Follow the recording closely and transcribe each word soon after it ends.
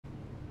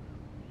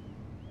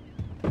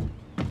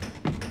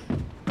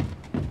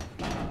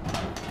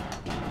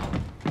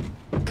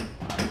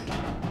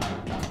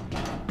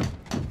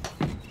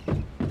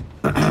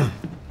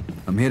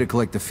I'm here to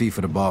collect a fee for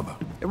the barber.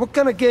 Hey, what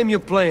kind of game you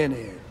playing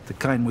here? The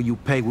kind where you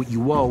pay what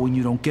you owe and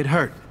you don't get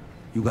hurt.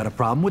 You got a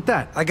problem with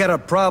that? I got a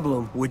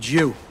problem with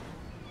you.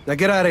 Now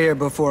get out of here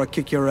before I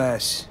kick your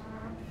ass.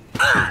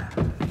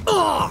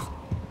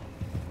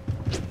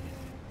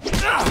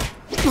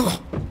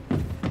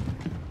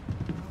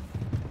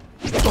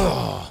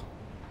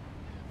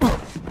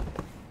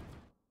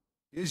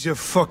 Here's your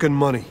fucking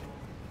money.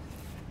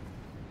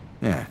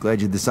 Yeah,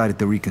 glad you decided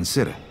to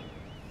reconsider.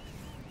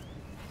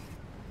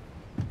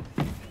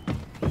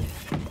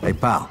 Hey,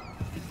 pal.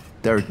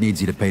 Derek needs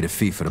you to pay the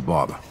fee for the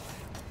barber.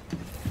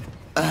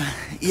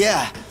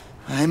 Yeah.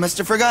 I must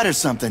have forgot or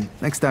something.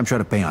 Next time, try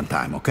to pay on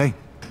time, okay?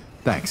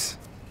 Thanks.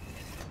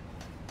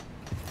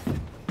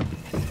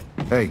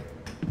 Hey,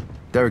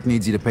 Derek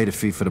needs you to pay the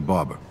fee for the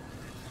barber.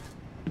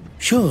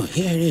 Sure,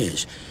 here it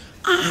is.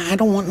 I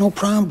don't want no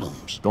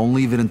problems. Don't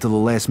leave it until the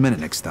last minute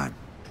next time.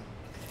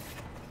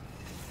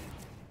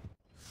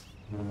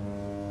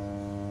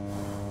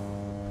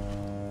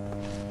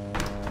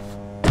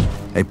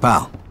 Hey,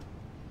 pal.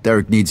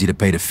 Derek needs you to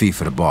pay the fee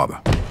for the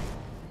barber.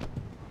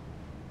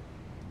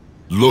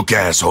 Look,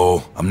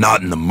 asshole, I'm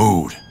not in the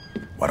mood.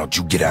 Why don't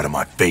you get out of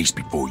my face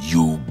before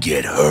you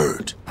get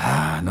hurt?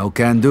 No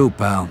can do,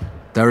 pal.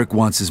 Derek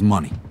wants his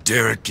money.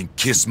 Derek can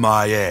kiss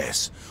my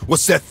ass.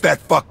 What's that fat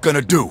fuck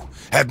gonna do?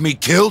 Have me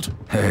killed?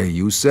 Hey,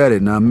 you said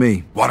it, not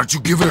me. Why don't you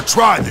give it a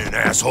try then,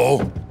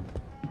 asshole?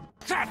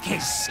 Crack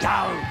his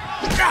skull!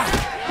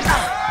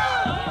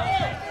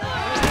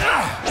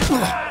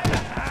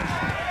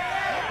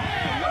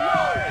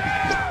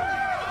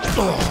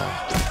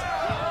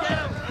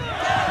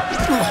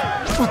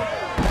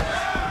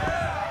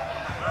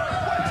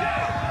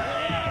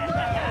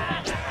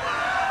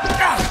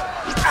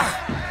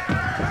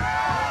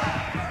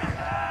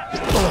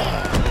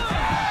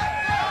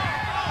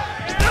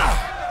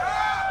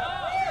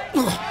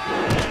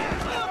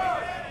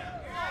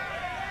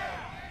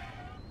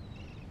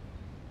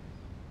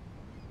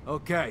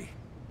 Okay.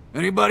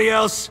 Anybody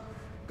else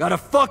got a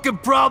fucking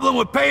problem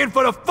with paying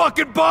for the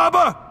fucking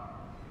barber?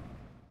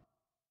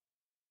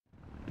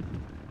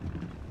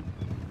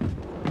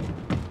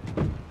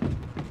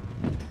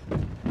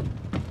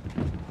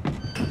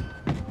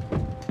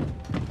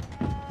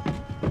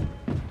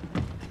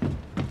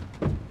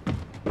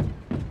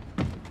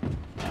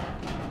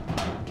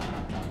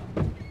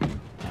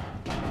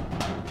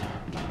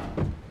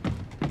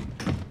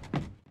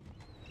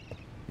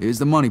 Here's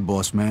the money,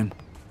 boss man.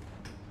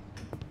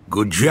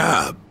 Good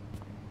job.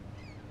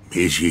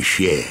 Here's your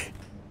share.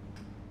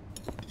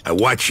 I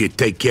watched you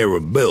take care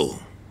of Bill.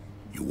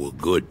 You were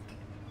good.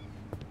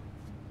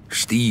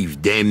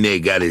 Steve damn near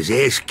got his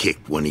ass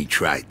kicked when he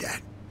tried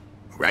that.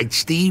 Right,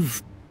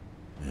 Steve?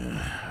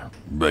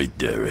 Right,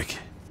 Derek.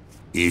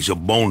 Here's a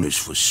bonus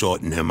for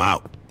sorting him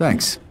out.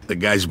 Thanks. The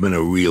guy's been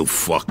a real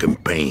fucking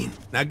pain.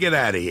 Now get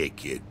out of here,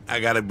 kid.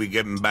 I gotta be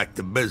getting back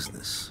to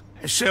business.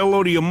 And say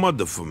hello to your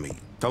mother for me.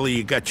 Tell her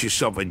you got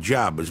yourself a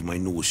job as my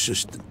new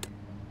assistant.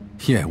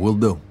 Yeah, will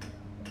do.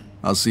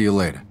 I'll see you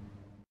later.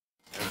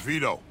 Hey,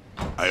 Vito,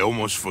 I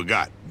almost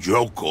forgot.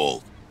 Joe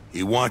called.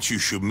 He wants you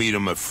should meet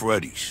him at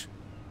Freddy's.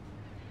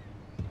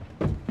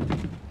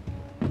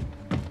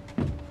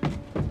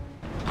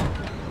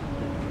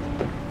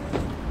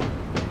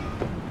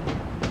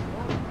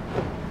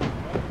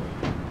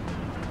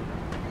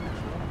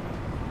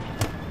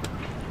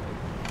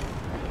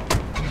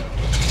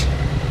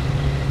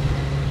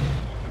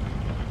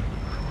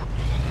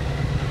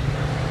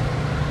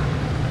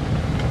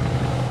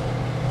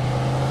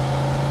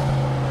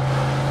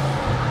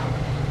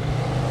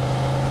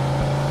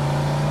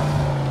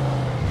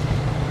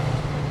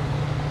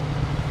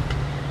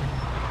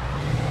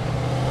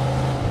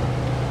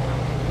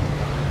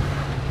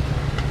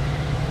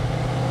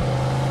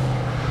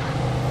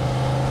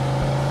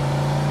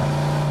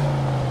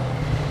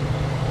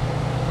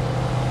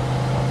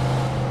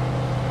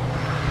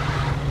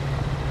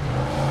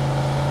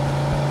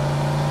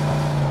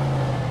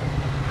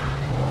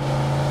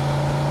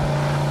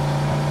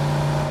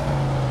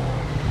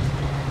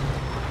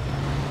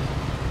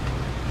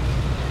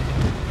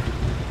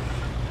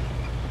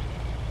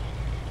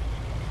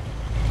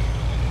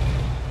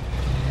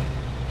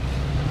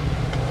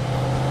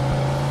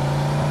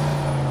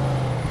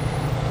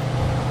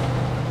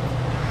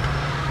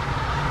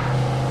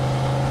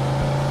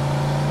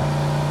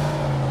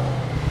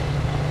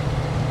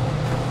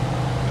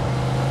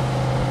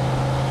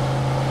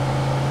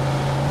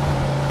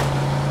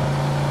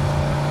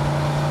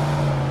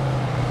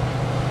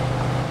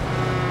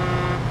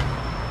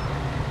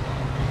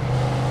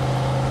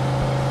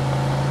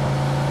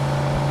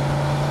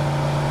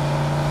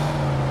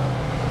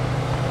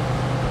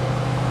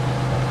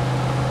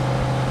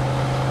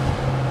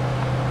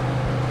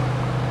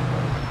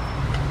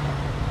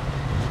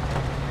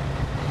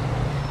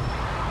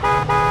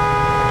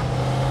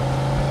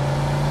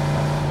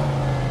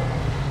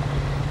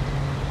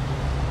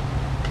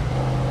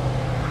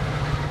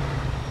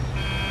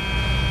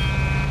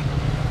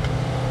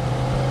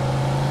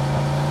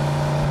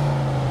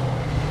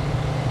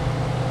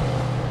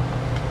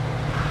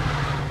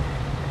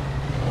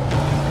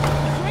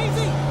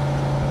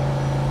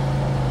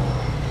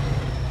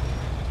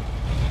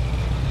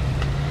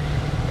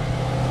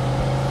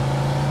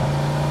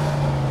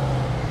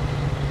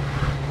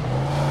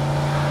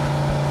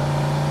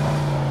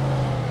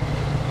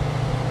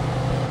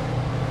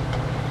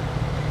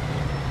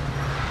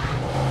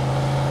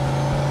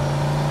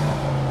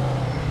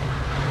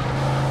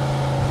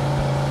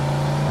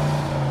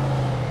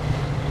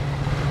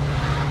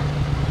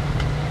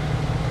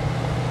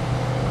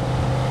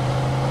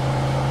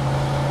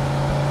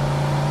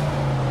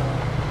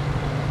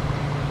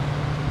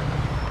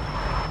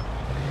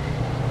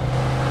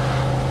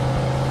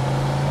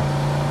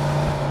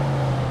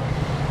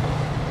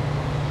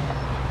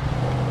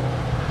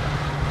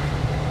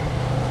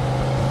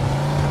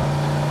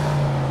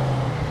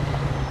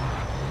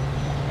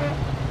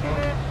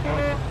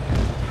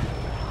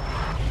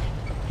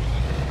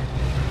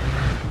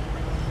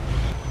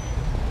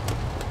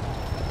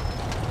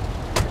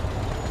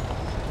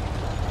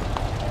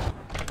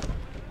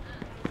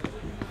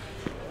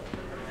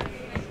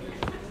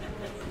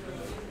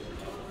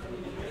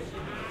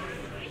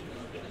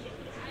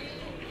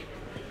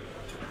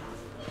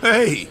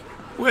 Hey,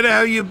 where the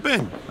hell you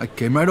been? I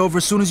came right over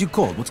as soon as you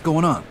called. What's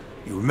going on?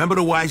 You remember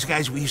the wise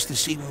guys we used to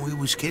see when we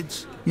was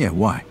kids? Yeah,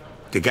 why?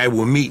 The guy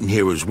we're meeting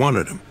here is one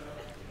of them.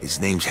 His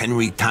name's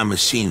Henry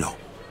Tomasino.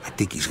 I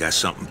think he's got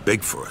something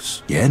big for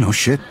us. Yeah, no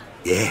shit.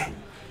 Yeah.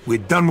 We're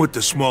done with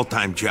the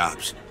small-time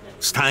jobs.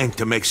 It's time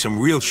to make some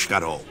real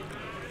shuttle.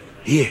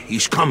 Here,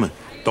 he's coming.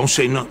 Don't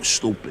say nothing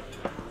stupid.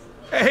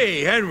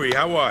 Hey, Henry,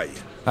 how are you?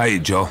 Hiya,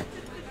 Joe.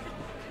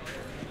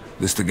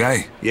 This the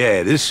guy?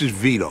 Yeah, this is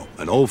Vito,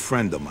 an old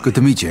friend of mine. Good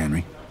to meet you,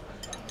 Henry.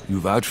 You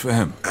vouch for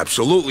him?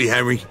 Absolutely,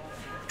 Henry.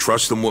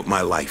 Trust him with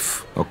my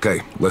life. Okay,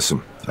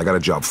 listen. I got a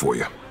job for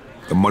you.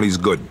 The money's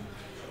good.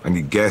 I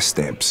need gas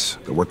stamps.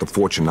 They're worth a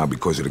fortune now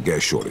because of the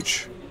gas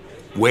shortage.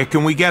 Where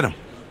can we get them?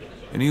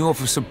 In the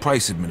Office of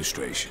Price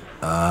Administration.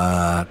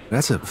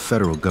 That's a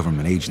federal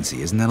government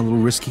agency. Isn't that a little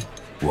risky?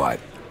 What?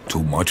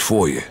 Too much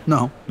for you?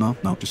 No.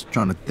 Just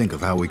trying to think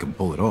of how we can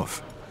pull it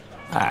off.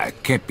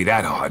 It can't be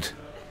that hard.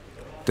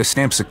 The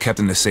stamps are kept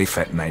in the safe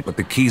at night, but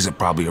the keys are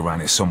probably around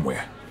here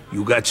somewhere.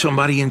 You got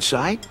somebody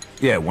inside?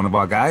 Yeah, one of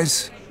our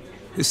guys.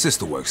 His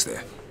sister works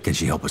there. Can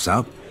she help us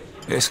out?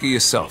 Ask her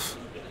yourself.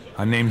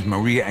 Her name's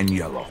Maria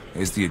Agnello.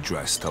 Here's the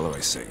address. Tell her I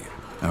sent you.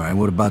 All right,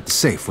 what about the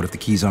safe? What if the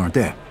keys aren't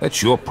there?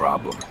 That's your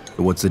problem.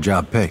 So what's the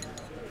job pay?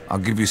 I'll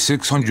give you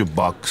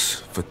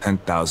 $600 for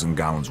 10,000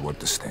 gallons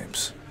worth of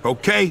stamps.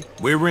 Okay,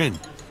 we're in.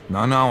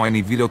 No, I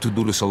need Vito to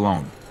do this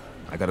alone.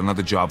 I got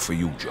another job for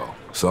you, Joe.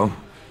 So,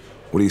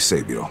 what do you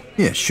say, Vito?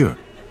 Yeah, sure.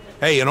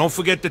 Hey, and don't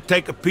forget to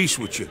take a piece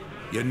with you.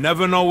 You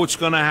never know what's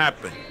gonna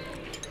happen.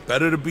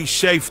 Better to be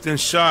safe than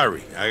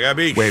sorry.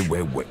 Agabish.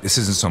 Wait. This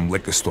isn't some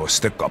liquor store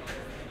stick-up.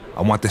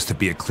 I want this to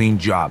be a clean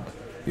job.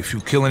 If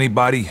you kill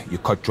anybody, your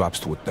cut drops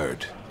to a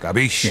third.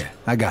 Gabish? Yeah,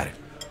 I got it.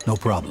 No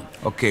problem.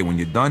 Okay, when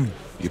you're done,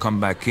 you come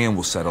back here and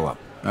we'll settle up.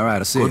 All right,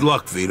 I'll see you. Good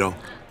luck, Vito.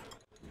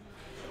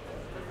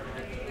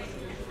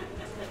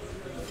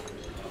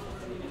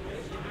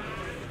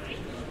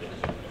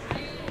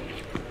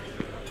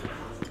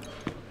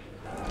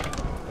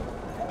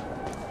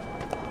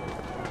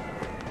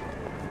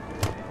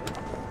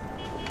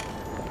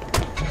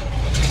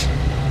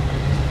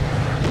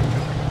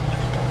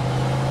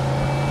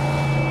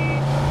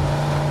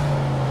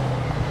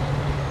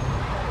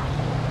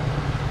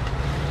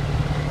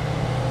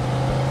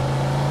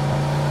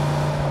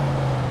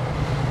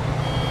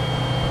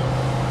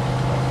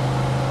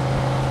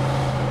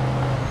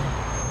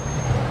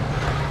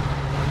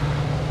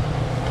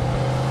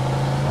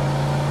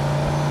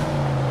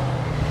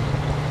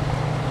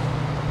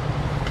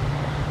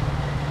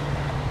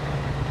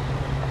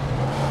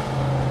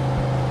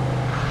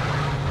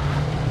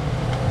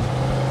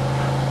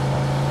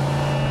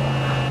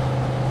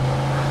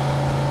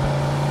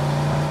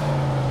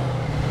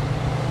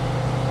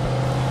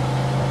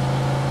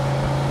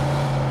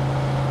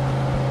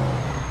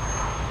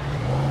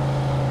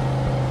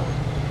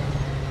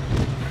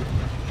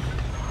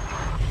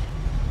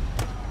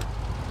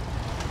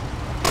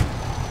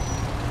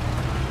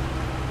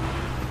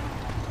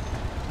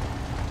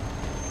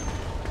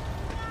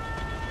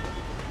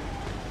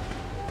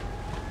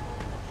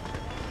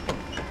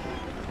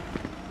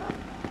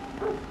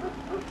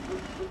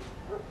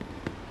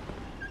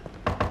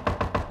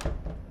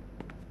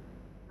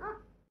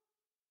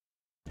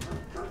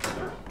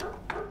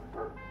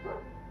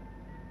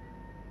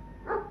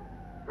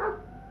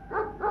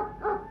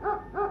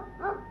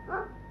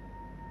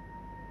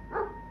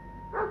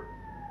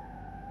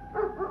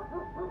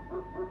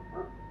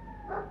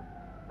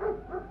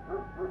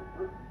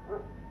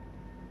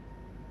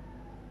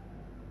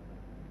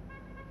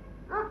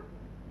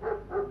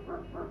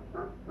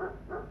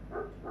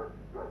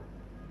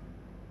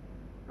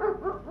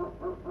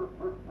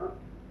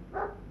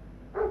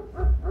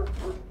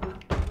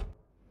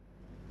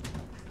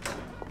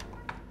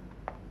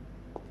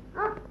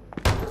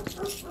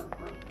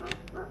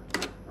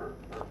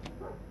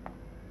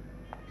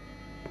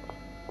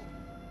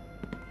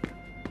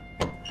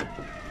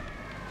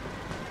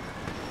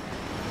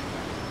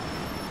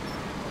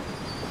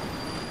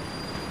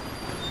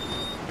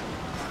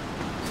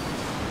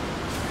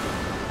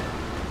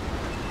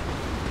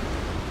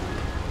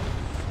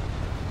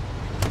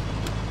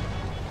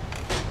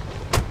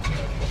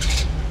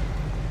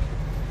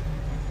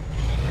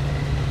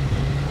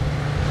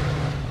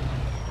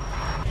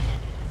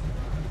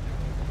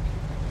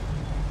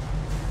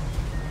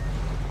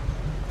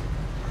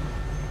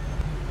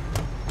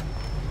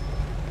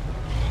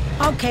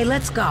 Okay,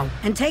 let's go.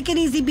 And take it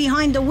easy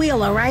behind the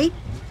wheel, all right?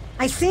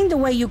 I seen the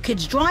way you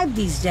kids drive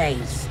these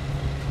days.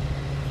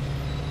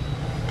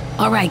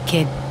 All right,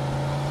 kid.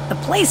 The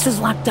place is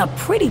locked up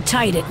pretty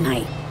tight at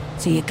night,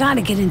 so you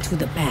gotta get in through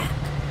the back.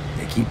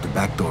 They keep the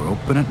back door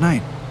open at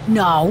night?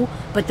 No,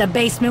 but the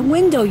basement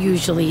window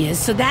usually is,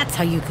 so that's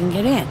how you can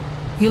get in.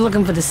 You're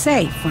looking for the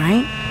safe,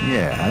 right?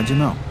 Yeah, how'd you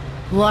know?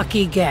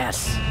 Lucky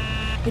guess.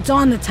 It's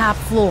on the top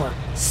floor.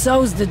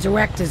 So's the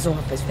director's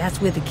office. That's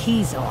where the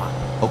keys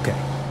are. Okay.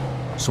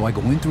 So I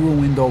go in through a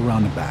window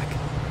around the back,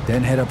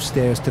 then head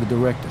upstairs to the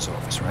director's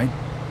office, right?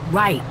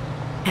 Right.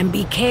 And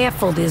be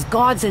careful, there's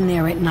guards in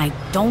there at night.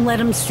 Don't let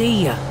them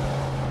see you.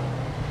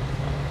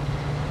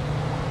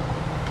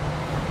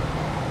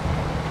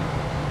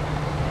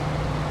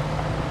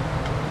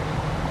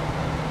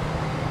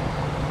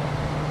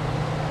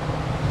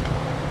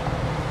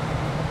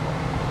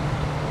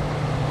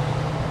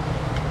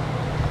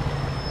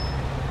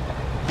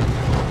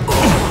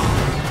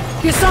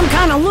 You're some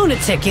kind of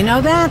lunatic, you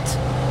know that?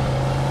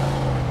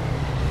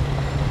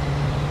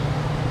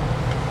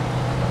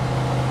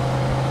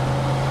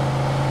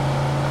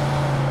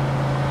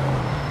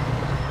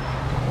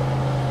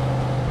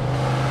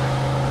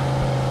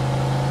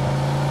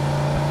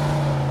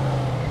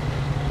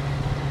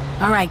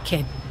 All right,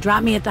 kid.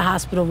 Drop me at the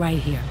hospital right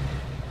here.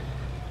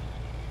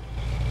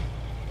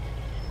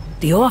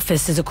 The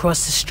office is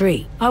across the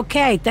street.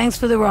 Okay, thanks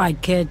for the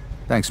ride, kid.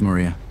 Thanks,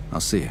 Maria.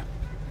 I'll see you.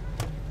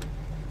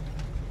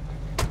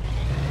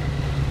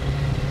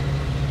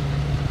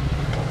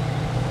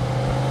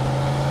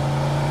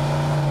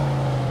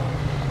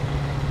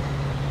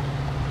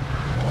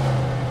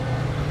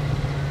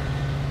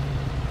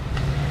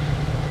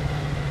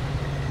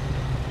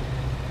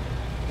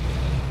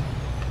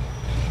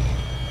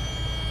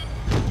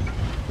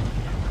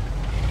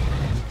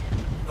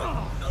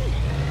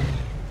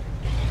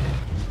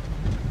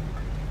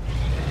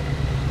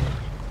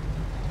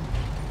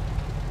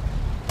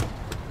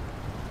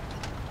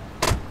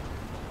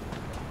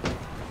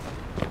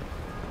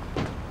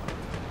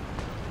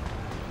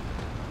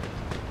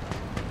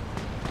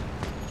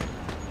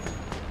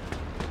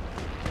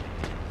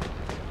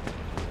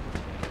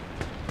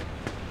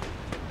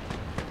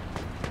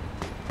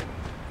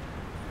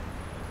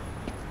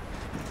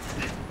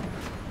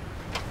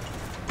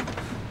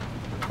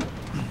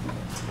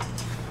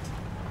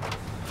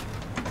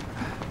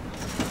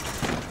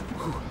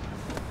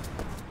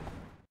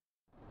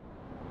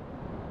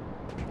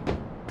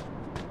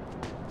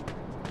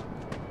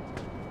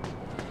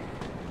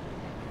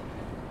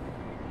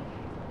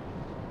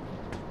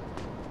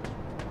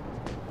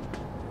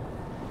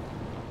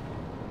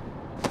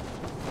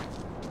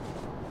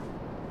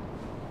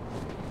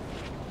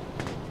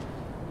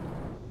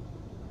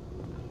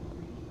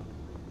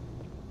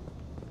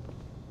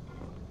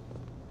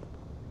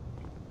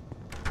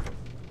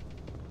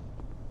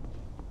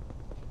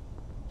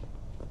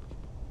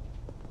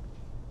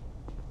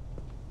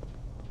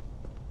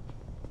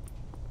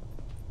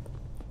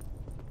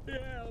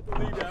 Yeah, I'll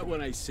believe that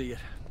when I see it.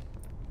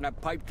 Now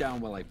pipe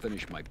down while I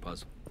finish my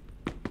puzzle.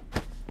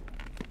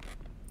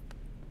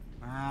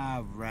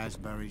 Ah,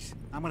 raspberries.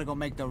 I'm gonna go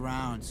make the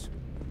rounds.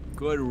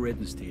 Good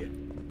riddance to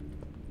you.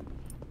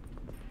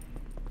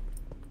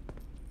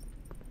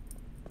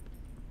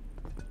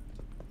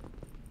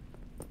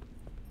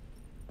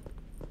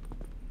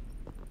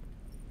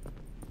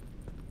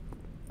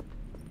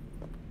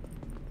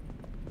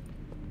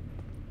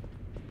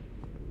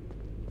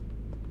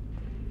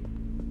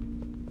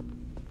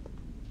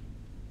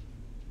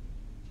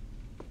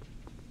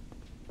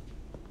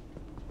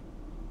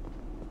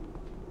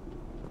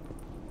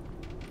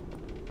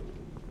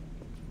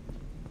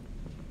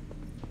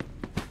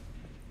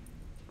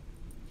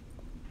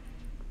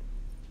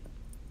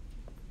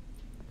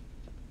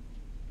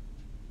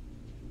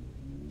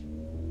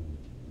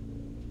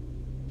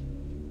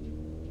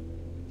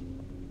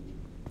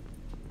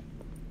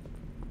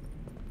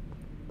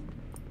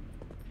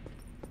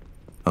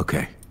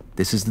 Okay,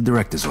 this is the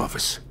director's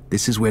office.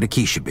 This is where the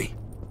key should be.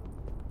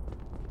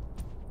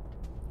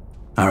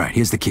 All right,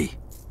 here's the key.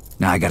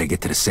 Now I gotta get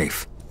to the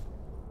safe.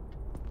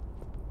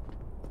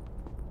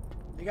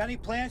 You got any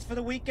plans for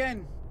the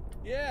weekend?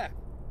 Yeah,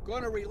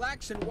 gonna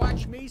relax and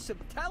watch me some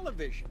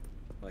television.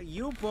 Well,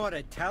 you bought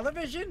a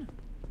television?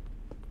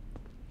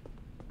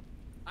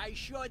 I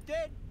sure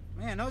did.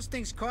 Man, those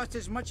things cost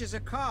as much as a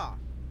car.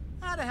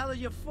 How the hell did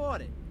you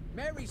afford it?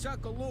 Mary's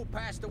Uncle Lou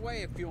passed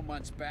away a few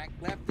months back,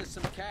 left us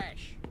some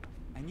cash.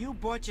 And you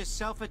bought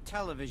yourself a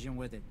television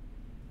with it.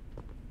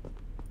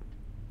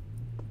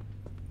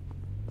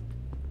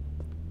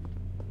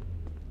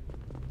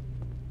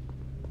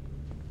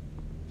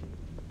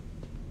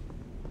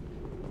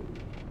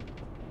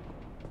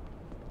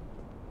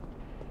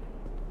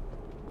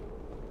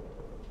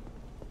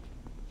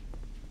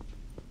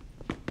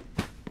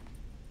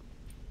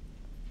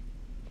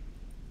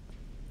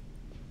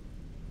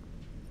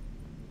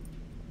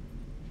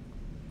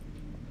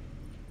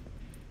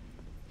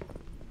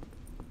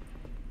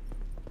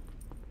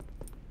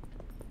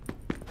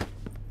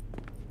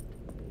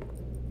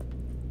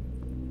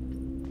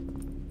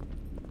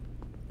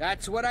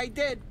 That's what I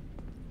did.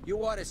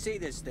 You ought to see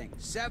this thing.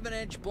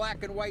 7-inch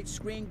black and white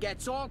screen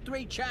gets all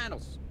 3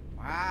 channels.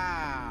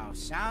 Wow,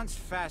 sounds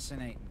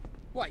fascinating.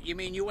 What, you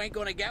mean you ain't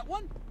gonna get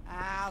one?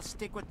 I'll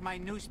stick with my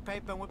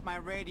newspaper and with my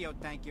radio,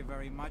 thank you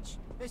very much.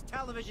 This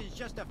television's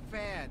just a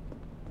fad.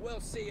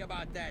 We'll see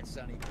about that,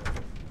 sonny boy.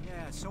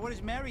 Yeah, so what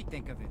does Mary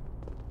think of it?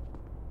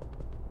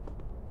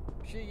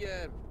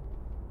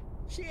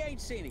 She ain't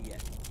seen it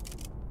yet.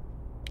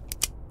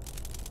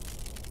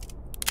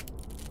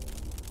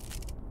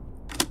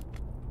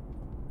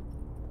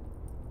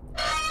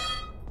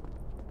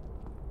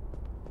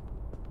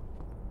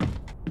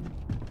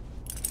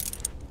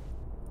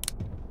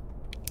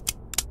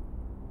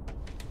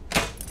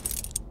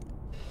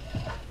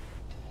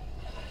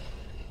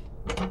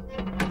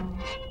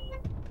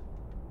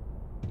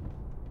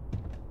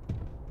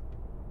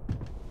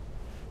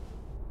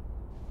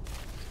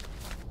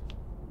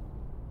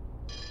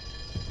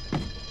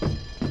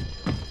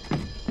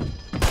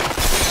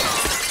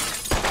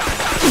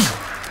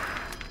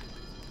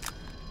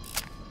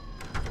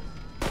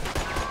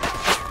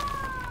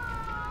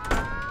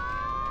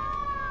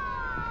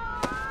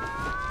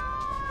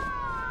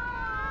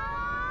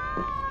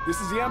 This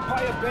is the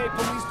Empire Bay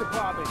Police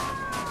Department.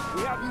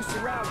 We have you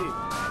surrounded.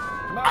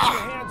 Come out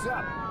with your hands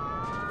up.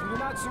 If you do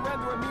not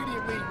surrender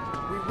immediately,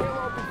 we will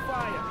open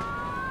fire.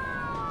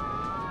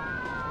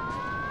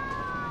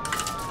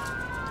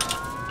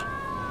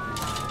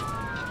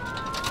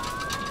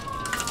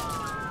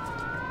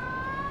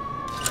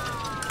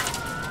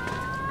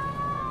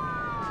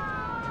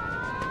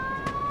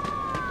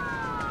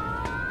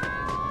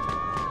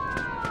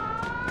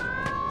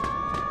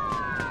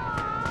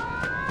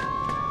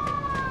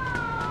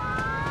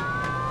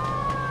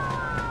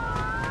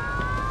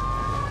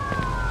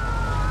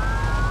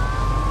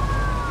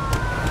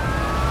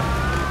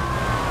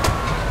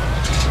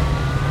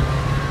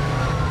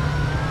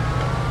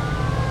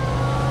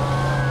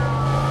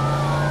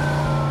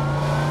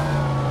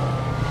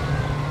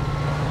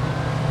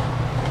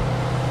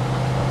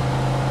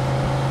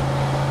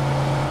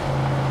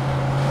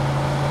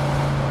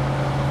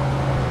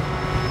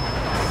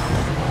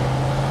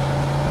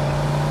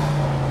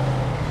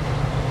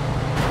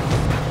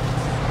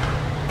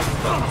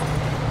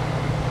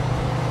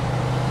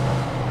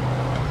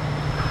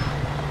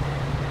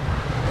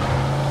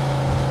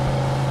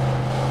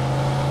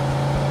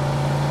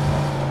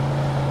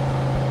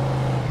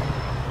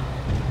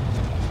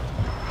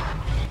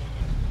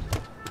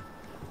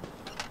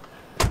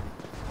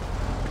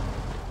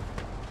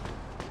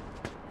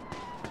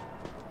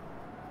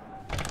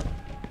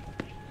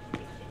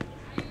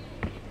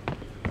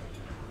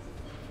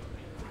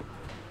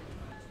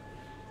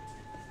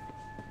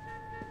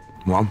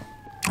 Well,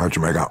 how'd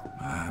you make out?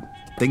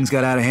 Things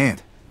got out of hand.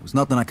 There was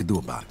nothing I could do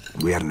about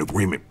it. We had an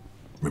agreement,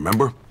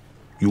 remember?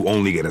 You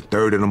only get a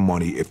third of the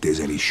money if there's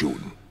any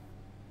shooting.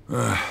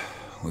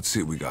 Let's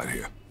see what we got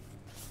here.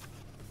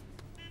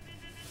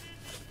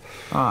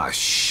 Ah,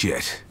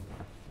 shit.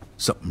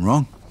 Something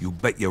wrong? You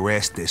bet your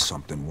ass there's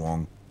something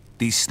wrong.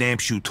 These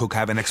stamps you took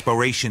have an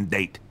expiration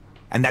date,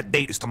 and that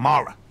date is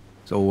tomorrow.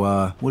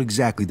 So, what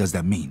exactly does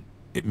that mean?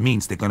 It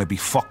means they're gonna be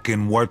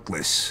fucking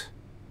worthless.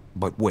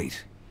 But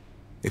wait.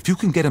 If you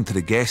can get them to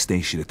the gas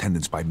station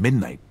attendants by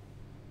midnight,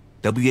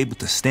 they'll be able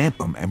to stamp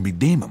them and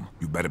redeem them.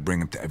 You better bring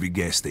them to every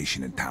gas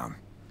station in town.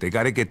 They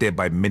gotta get there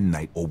by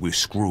midnight or we're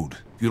screwed.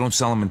 If you don't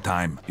sell them in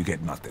time, you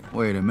get nothing.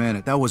 Wait a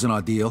minute, that wasn't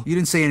our deal. You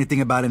didn't say anything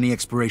about any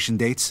expiration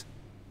dates?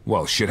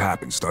 Well, shit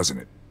happens, doesn't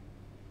it?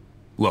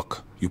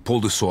 Look, you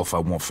pull this off, I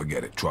won't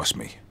forget it, trust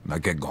me. Now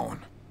get going.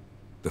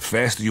 The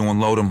faster you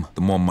unload them, the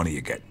more money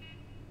you get.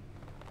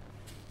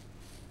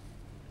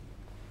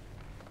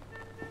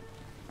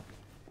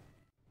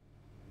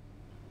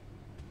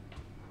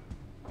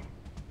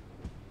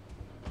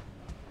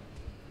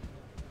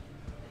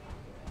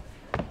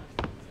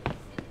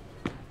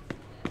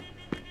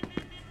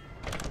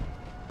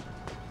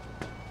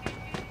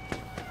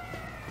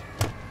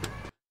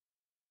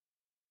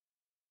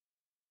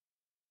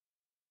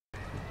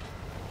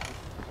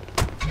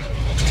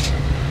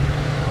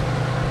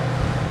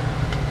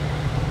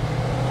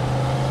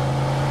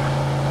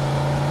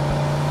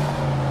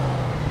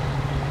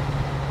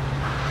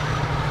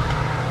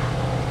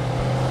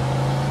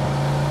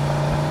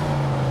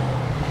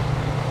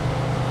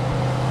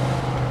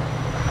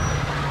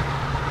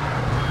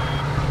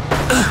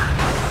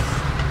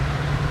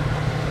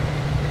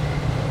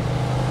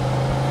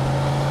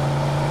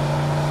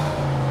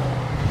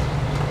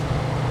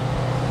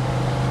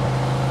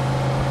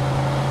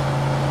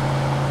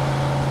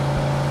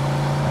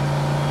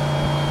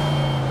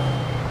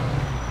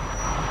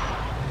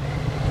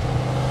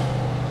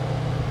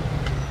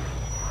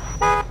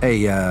 Hey,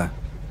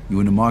 you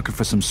in the market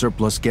for some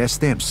surplus gas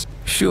stamps?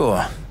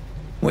 Sure.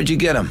 Where'd you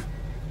get them?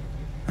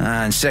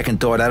 On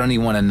second thought, I don't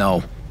even want to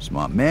know.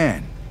 Smart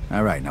man.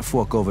 All right, now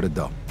fork over the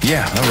dough.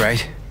 Yeah, all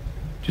right.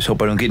 Just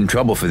hope I don't get in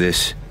trouble for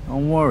this.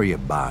 Don't worry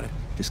about it.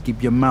 Just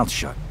keep your mouth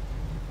shut.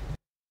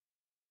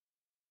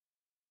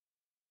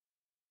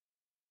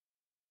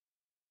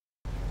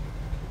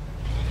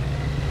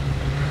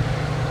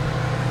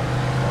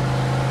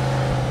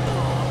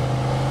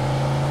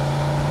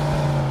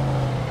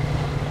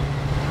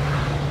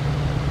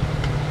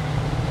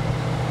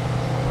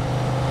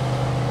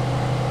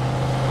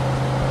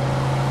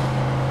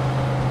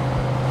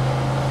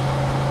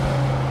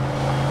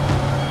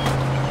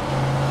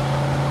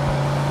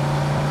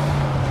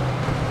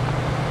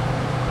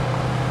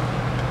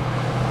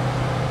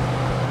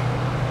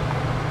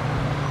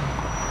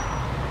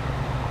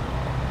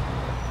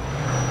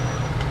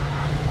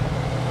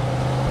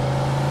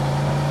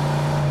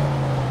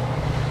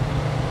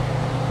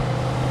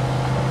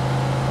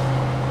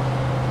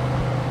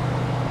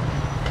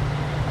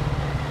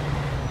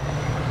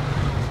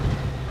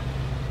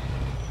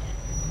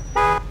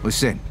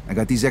 Listen, I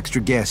got these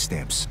extra gas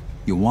stamps.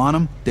 You want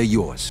them? They're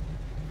yours.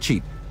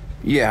 Cheap.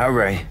 Yeah, all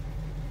right.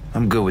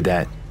 I'm good with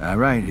that. All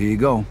right, here you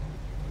go.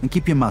 And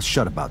keep your mouth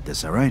shut about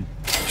this, all right?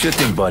 Sure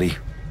thing, buddy.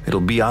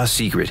 It'll be our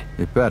secret.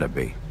 It better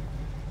be.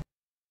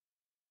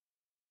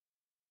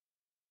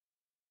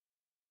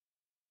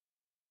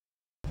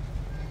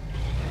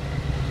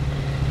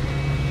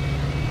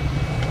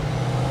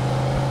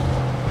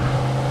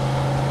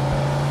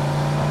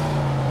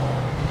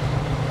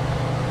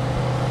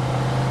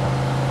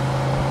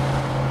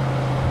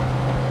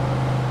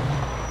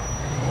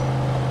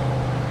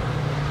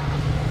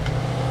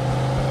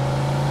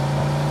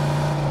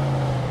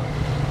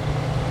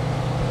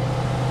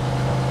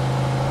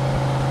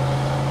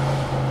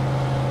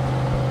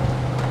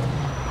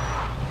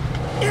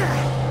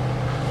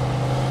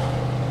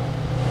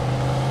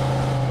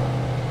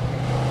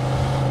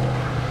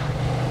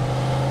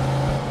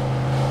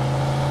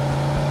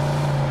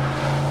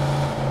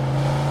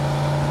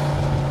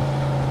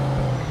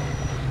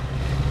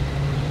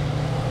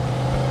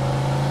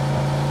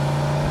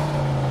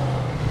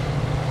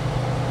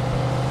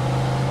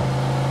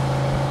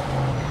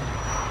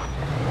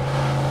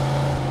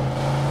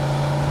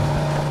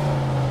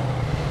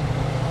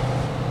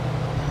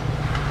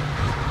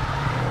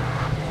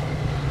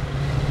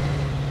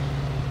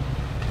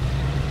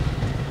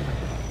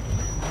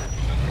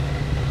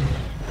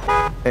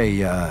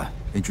 Hey,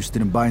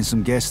 interested in buying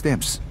some gas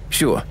stamps?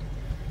 Sure.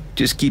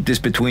 Just keep this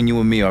between you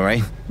and me, all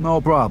right? No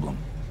problem.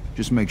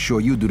 Just make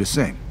sure you do the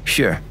same.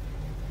 Sure.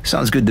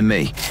 Sounds good to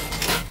me.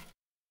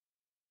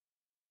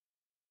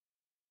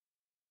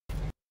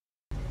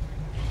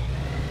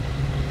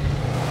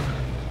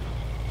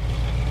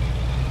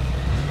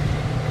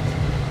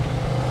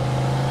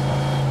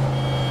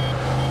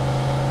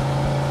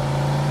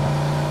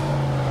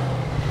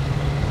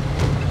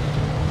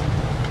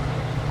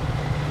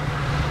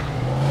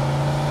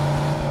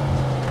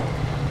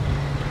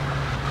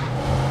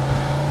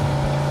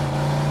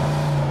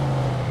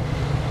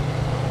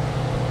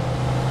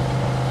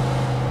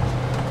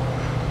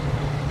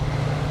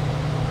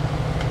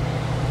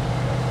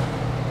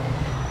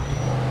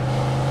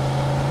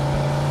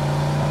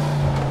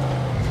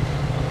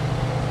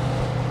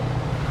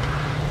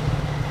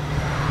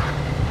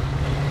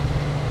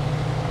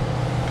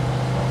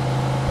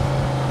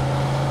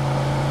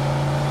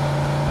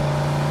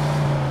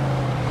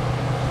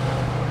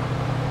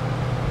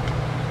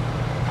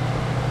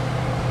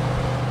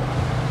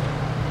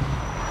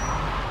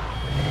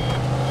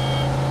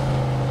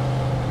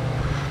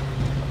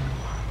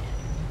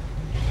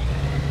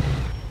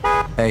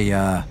 Hey,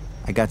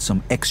 I got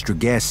some extra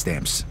gas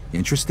stamps. You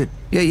interested?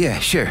 Yeah,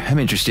 sure. I'm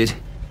interested.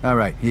 All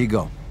right, here you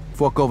go.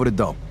 Fork over the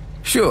dough.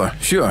 Sure.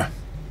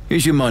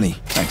 Here's your money.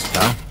 Thanks,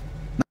 pal.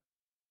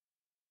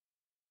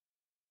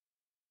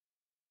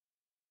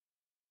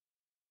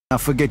 Now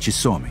forget you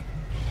saw me.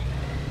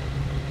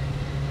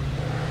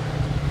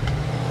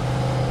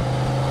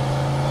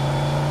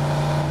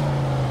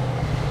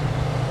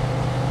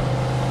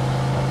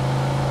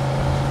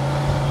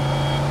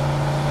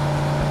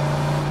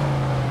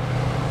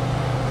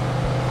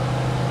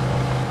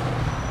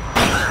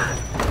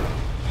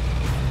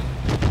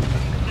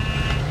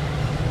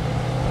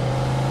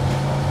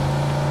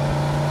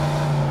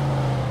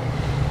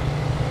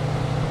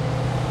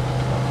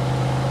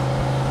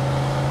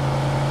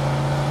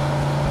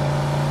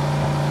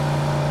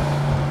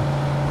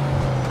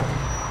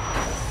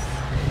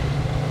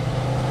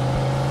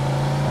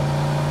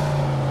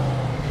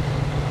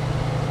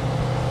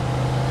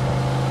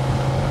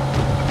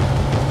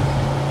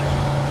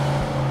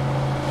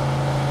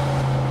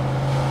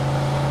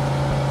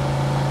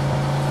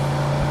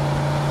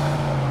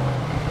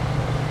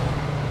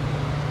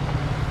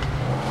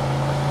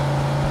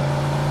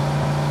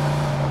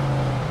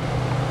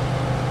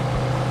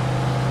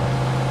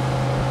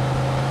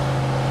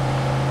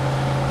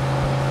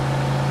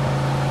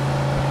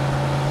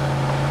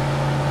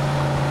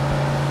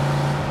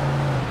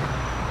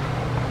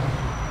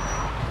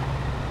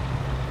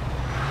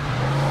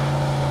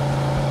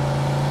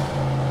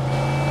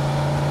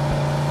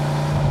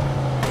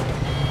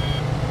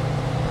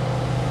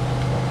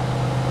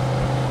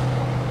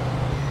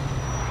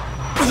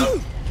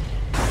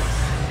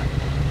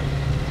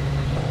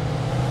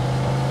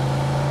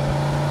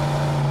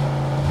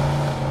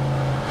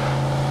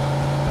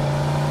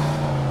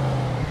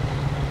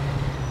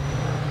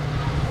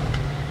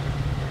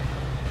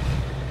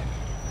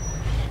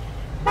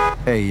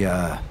 Hey,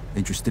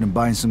 interested in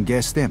buying some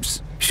gas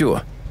stamps?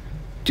 Sure.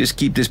 Just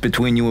keep this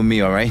between you and me,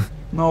 all right?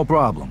 No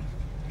problem.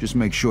 Just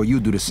make sure you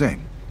do the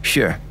same.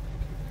 Sure.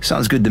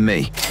 Sounds good to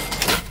me.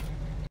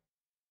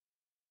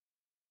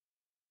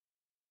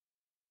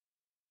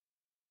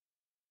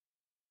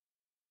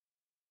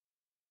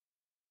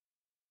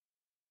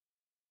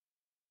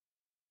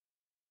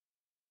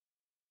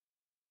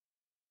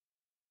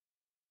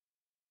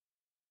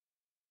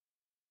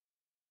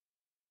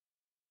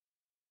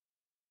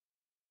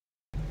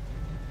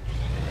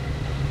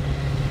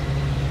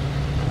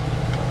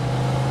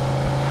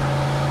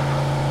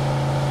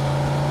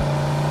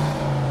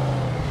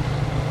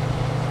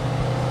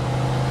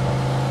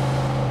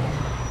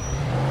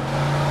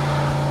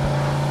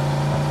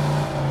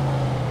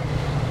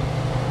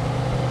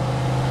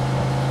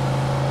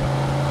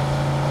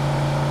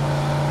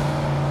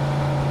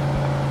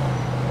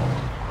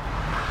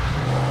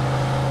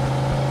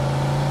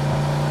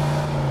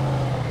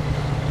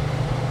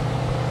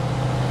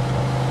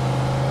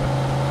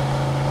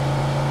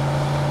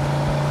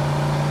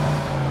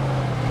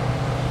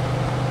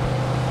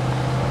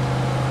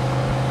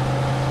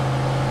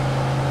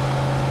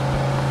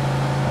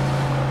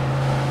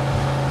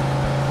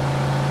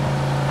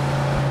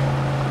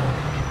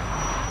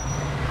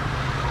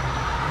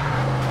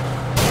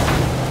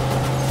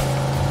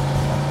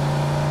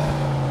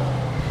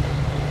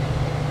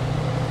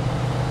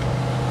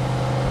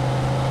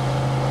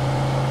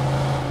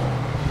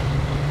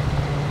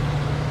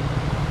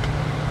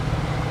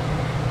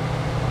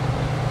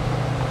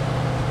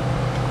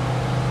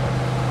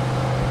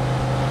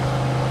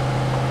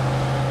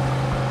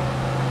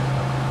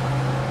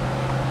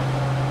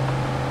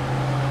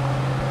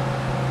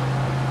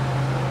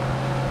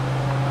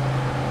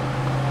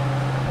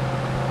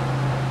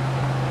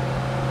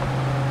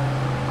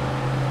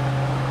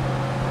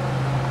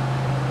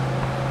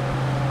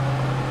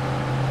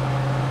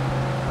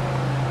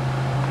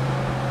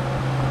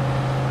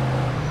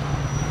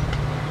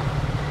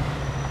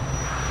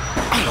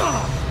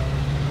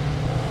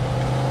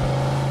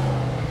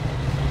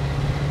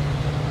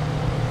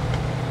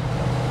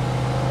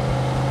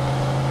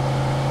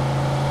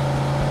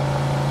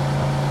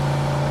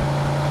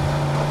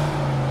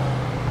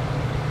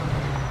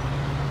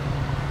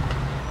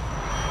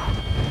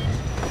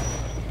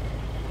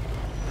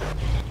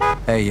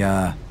 Hey,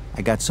 I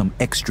got some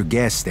extra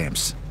gas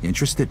stamps. You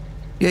interested?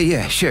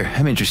 Yeah, sure.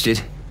 I'm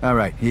interested. All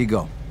right, here you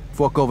go.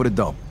 Fork over the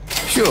dough.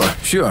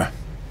 Sure.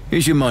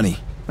 Here's your money.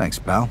 Thanks,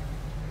 pal.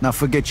 Now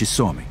forget you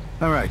saw me.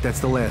 All right, that's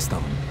the last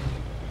of them.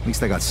 At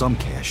least I got some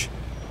cash.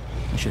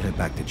 I should head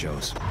back to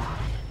Joe's.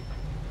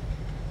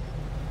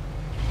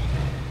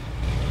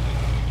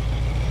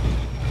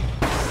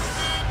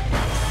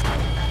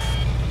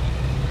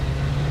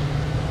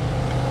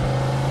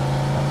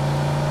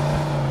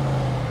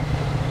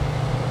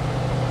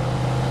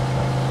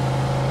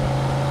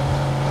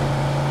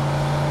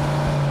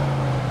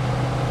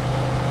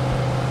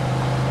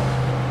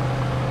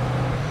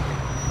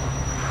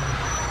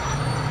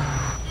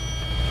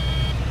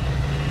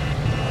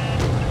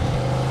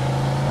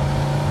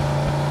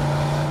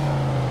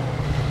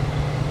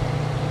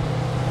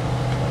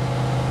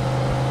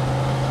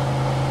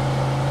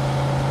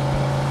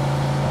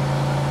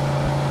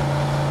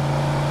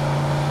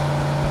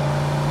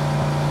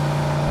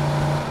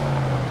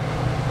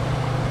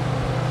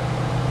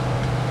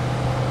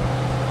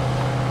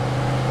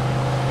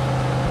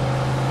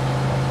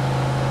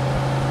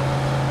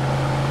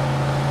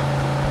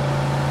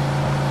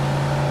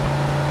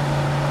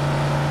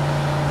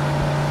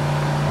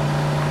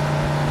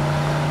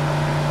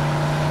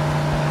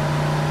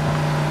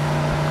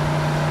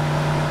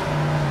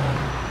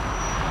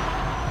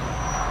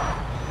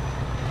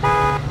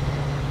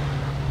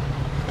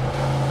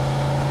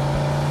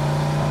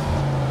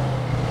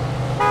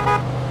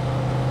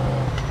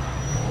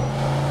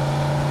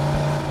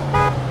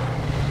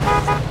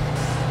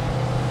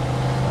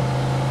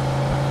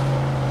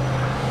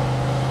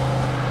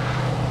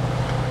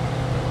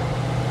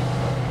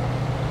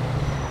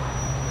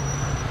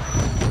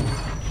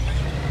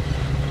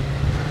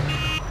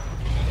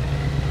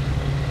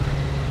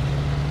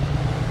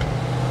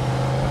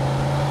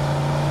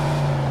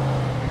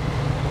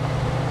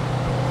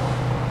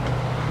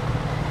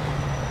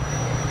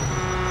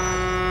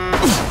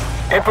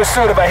 In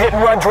pursuit of a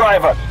hit-and-run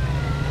driver.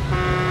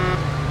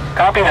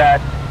 Copy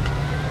that.